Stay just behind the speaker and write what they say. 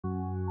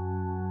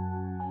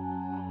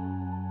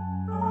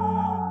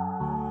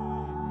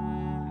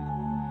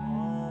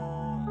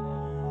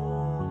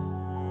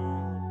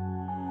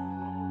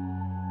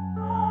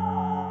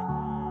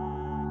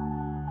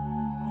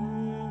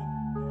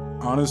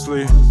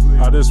Honestly,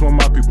 I just want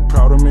my people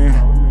proud of me.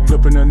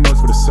 Flipping the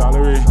notes for the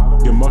salary,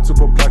 get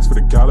multiple plaques for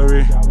the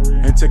gallery,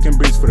 and taking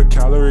beats for the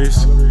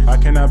calories. I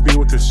cannot be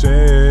with the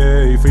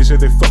shade. Fiends say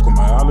they fuck with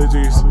my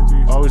allergies.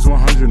 Always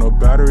 100, no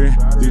battery.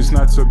 These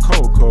nights are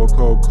cold, cold,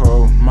 cold,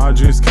 cold. My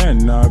dreams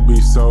cannot be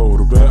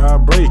sold, but I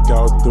break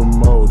out the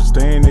mold.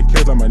 Stay in the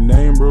cage like my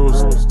name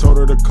Bruce. Told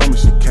her to come and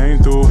she came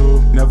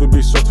through. Never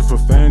be structured for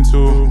fame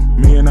too.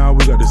 Me and I,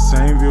 we got the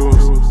same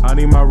views. I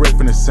need my wraith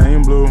in the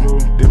same blue.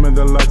 Dimming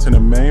the lights in the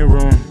main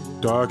room.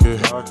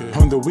 Darkest.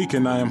 On the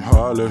Weeknd I am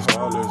heartless.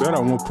 Bet I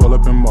won't pull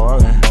up in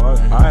Martin.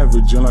 I have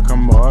a gin like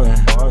I'm Martin.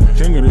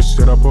 King of this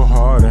shit up a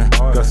Harden.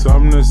 Got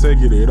something to say,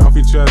 get it off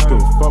your chest.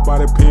 Give a fuck by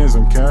the pins,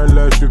 I'm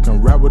careless. You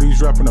can rap what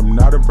he's rapping, I'm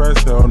not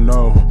impressed, hell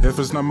no. If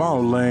it's not my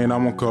own lane, I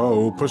won't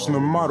go. Pushing the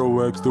Model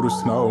X through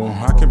the snow.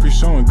 I can't be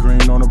showing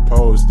green on the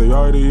post. They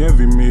already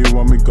envy me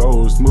when we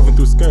ghost. Moving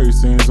through scary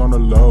scenes on the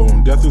low.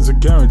 Death is a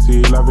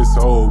guarantee, life is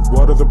hope.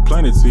 Water the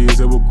planet seeds,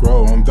 it will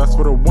grow. That's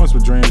for the ones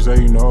with dreams, yeah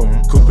you know.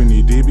 COUPEN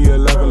DB11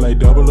 like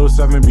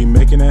 007, be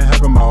making it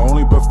happen. My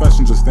only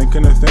profession, just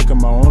thinking and thinking.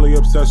 My only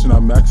obsession,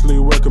 I'm actually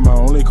working. My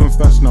only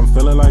confession, I'm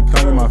feeling like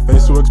Kanye. My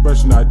facial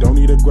expression, I don't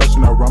need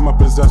aggression. I run my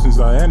possessions,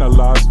 I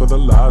analyze for the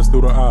lies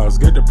through the eyes.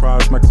 Get the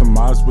prize,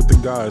 maximize with the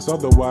guys.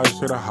 Otherwise,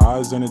 shit the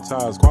highs and the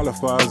ties.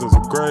 Qualifies as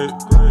a great.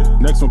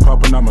 Next one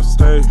popping out my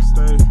state.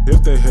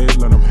 If they hate,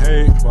 let them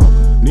hate.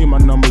 Need my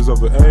numbers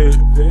over 8.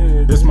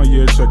 It's my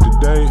year, check the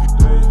date.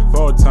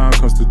 Fall time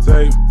comes to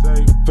tape.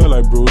 Feel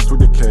like Bruce with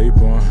the cape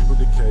on.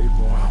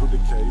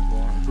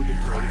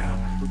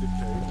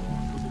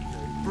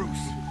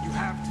 Bruce, you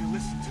have to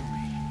listen to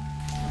me.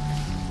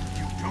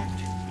 You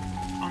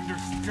don't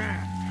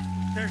understand.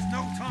 There's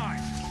no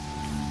time.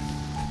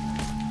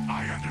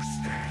 I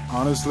understand.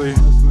 Honestly,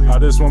 I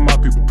just want my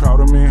people proud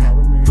of me.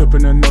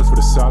 Flipping the notes for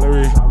the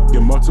salary,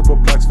 get multiple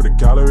plaques for the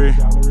gallery,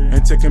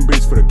 and taking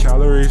beats for the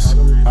calories.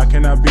 I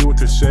cannot be with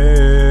the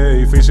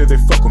shade. Fiends say they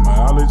fuck with my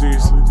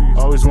allergies.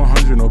 Always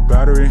 100, no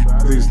battery.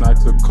 These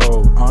nights are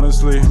cold.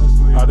 Honestly,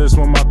 I just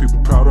want my people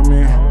proud of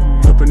me.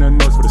 Flipping the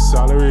notes for the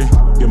salary,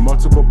 get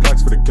multiple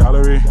plaques for the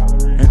gallery,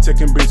 and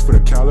taking beats for the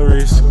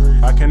calories.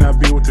 I cannot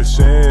be with the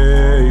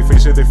shade.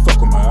 Fiends say they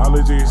fuck with my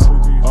allergies.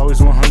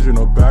 Always 100,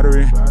 no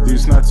battery.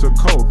 These nights are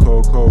cold,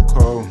 cold, cold,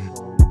 cold.